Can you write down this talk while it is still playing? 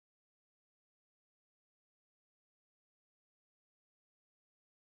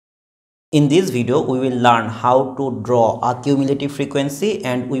In this video, we will learn how to draw a cumulative frequency,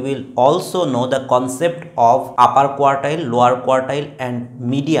 and we will also know the concept of upper quartile, lower quartile and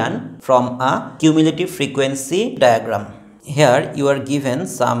median from a cumulative frequency diagram. Here you are given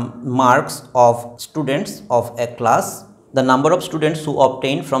some marks of students of a class. The number of students who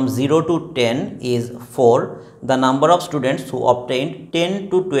obtained from 0 to 10 is 4. The number of students who obtained 10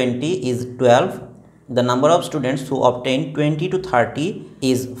 to 20 is 12. The number of students who obtained 20 to 30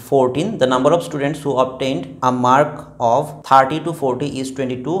 is 14. The number of students who obtained a mark of 30 to 40 is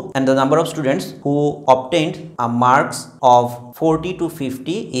 22. And the number of students who obtained a marks of 40 to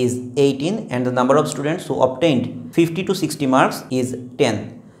 50 is 18. And the number of students who obtained 50 to 60 marks is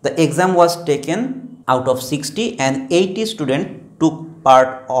 10. The exam was taken out of 60 and 80 students took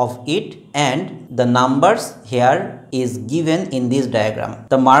part of it, and the numbers here is given in this diagram.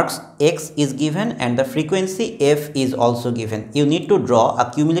 The marks X is given and the frequency F is also given. You need to draw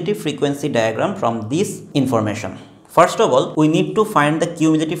a cumulative frequency diagram from this information. First of all, we need to find the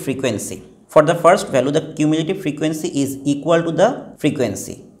cumulative frequency. For the first value, the cumulative frequency is equal to the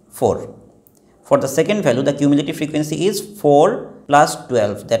frequency 4. For the second value, the cumulative frequency is 4 plus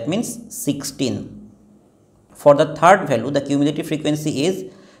 12, that means 16. For the third value, the cumulative frequency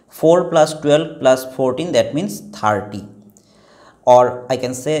is 4 plus 12 plus 14, that means 30. Or I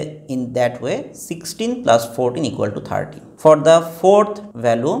can say in that way, 16 plus 14 equal to 30. For the fourth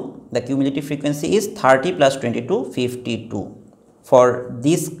value, the cumulative frequency is 30 plus 22, 52. For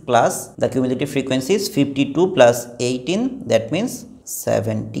this class, the cumulative frequency is 52 plus 18, that means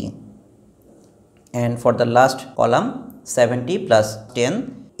 70. And for the last column, 70 plus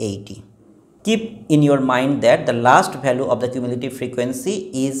 10, 80. Keep in your mind that the last value of the cumulative frequency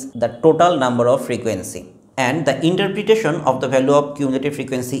is the total number of frequency, and the interpretation of the value of cumulative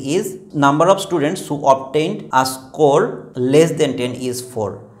frequency is number of students who obtained a score less than 10 is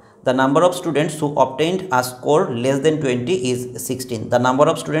 4. The number of students who obtained a score less than 20 is 16. The number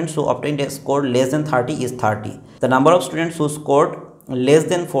of students who obtained a score less than 30 is 30. The number of students who scored less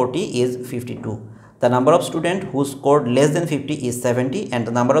than 40 is 52. The number of students who scored less than 50 is 70, and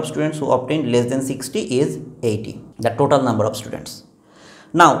the number of students who obtained less than 60 is 80, the total number of students.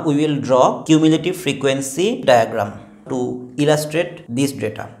 Now we will draw cumulative frequency diagram to illustrate this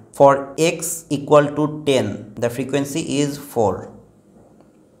data. For x equal to 10, the frequency is 4.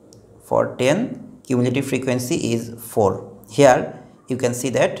 For 10, cumulative frequency is 4. Here you can see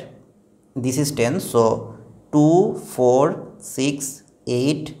that this is 10, so 2, 4, 6,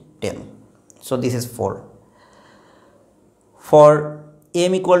 8, 10. So this is 4. For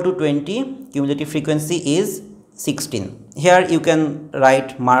m equal to 20, cumulative frequency is 16. Here you can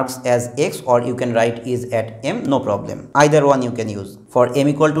write marks as x or you can write is at m, no problem. Either one you can use. For m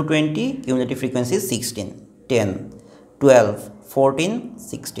equal to 20, cumulative frequency is 16, 10, 12, 14,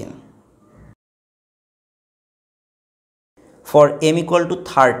 16. For m equal to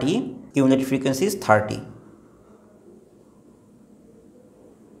 30, cumulative frequency is 30.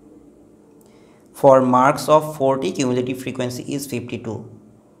 For marks of 40, cumulative frequency is 52.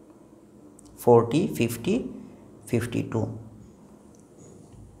 40, 50, 52.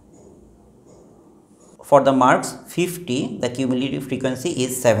 For the marks 50, the cumulative frequency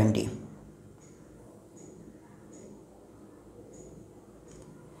is 70.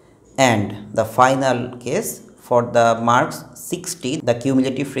 And the final case, for the marks 60, the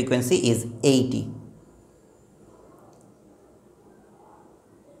cumulative frequency is 80.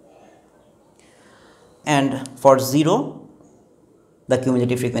 And for 0, the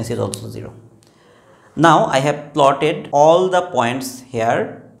cumulative frequency is also 0. Now I have plotted all the points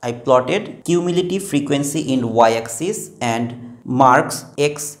here. I plotted cumulative frequency in y-axis and marks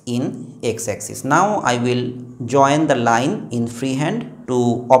x in x-axis. Now I will join the line in freehand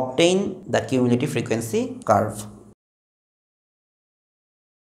to obtain the cumulative frequency curve.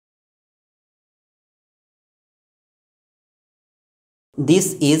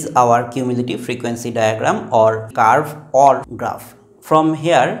 This is our cumulative frequency diagram or curve or graph. From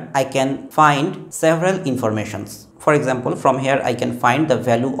here I can find several informations. For example, from here I can find the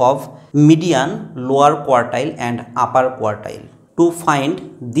value of median, lower quartile and upper quartile. To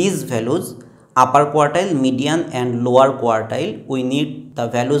find these values, upper quartile, median and lower quartile, we need the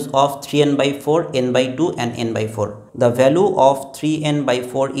values of 3n by 4, n by 2 and n by 4. The value of 3n by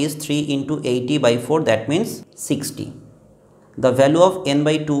 4 is 3 into 80 by 4, that means 60. The value of n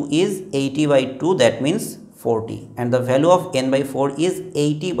by 2 is 80 by 2, that means 40, and the value of n by 4 is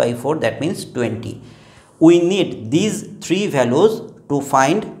 80 by 4, that means 20. We need these three values to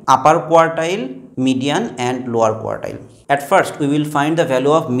find upper quartile, median and lower quartile. At first we will find the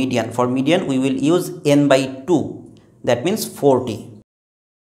value of median. For median we will use n by 2, that means 40.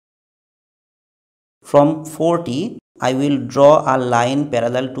 From 40, I will draw a line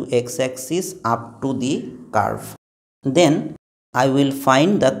parallel to x-axis up to the curve. Then I will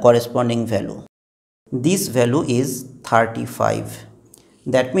find the corresponding value. This value is 35.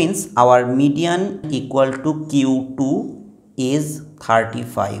 That means our median equal to Q2 is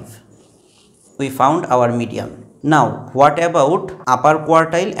 35. We found our median. Now what about upper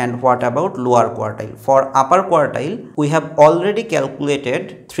quartile and what about lower quartile? For upper quartile, we have already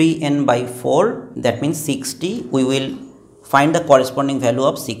calculated 3n by 4, that means 60. We will find the corresponding value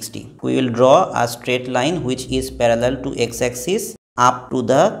of 60. We will draw a straight line which is parallel to x-axis up to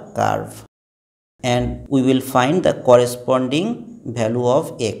the curve, and we will find the corresponding value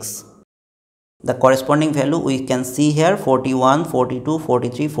of x. The corresponding value we can see here: 41, 42,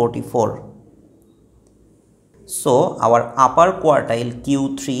 43, 44. So our upper quartile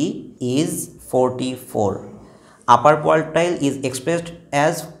Q3 is 44. Upper quartile is expressed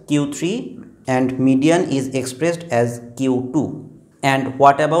as Q3 and median is expressed as Q2. And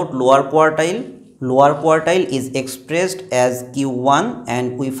what about lower quartile? Lower quartile is expressed as Q1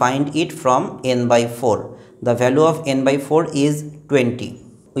 and we find it from n by 4. The value of n by 4 is 20.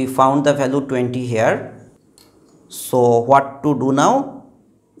 We found the value 20 here. So what to do now?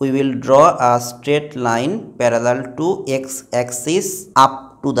 We will draw a straight line parallel to x-axis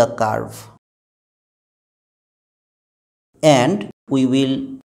up to the curve, and we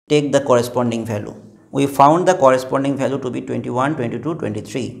will take the corresponding value. We found the corresponding value to be 21, 22,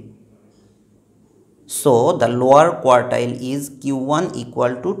 23. So the lower quartile is Q1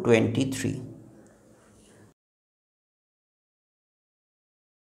 equal to 23.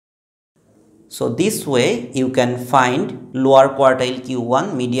 So this way you can find lower quartile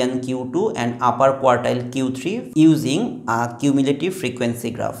Q1, median Q2 and upper quartile Q3 using a cumulative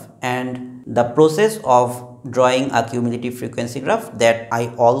frequency graph. And the process of drawing a cumulative frequency graph that I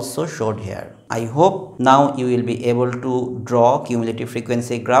also showed here. I hope now you will be able to draw cumulative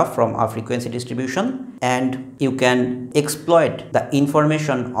frequency graph from a frequency distribution, and you can exploit the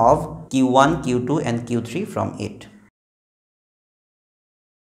information of Q1, Q2 and Q3 from it.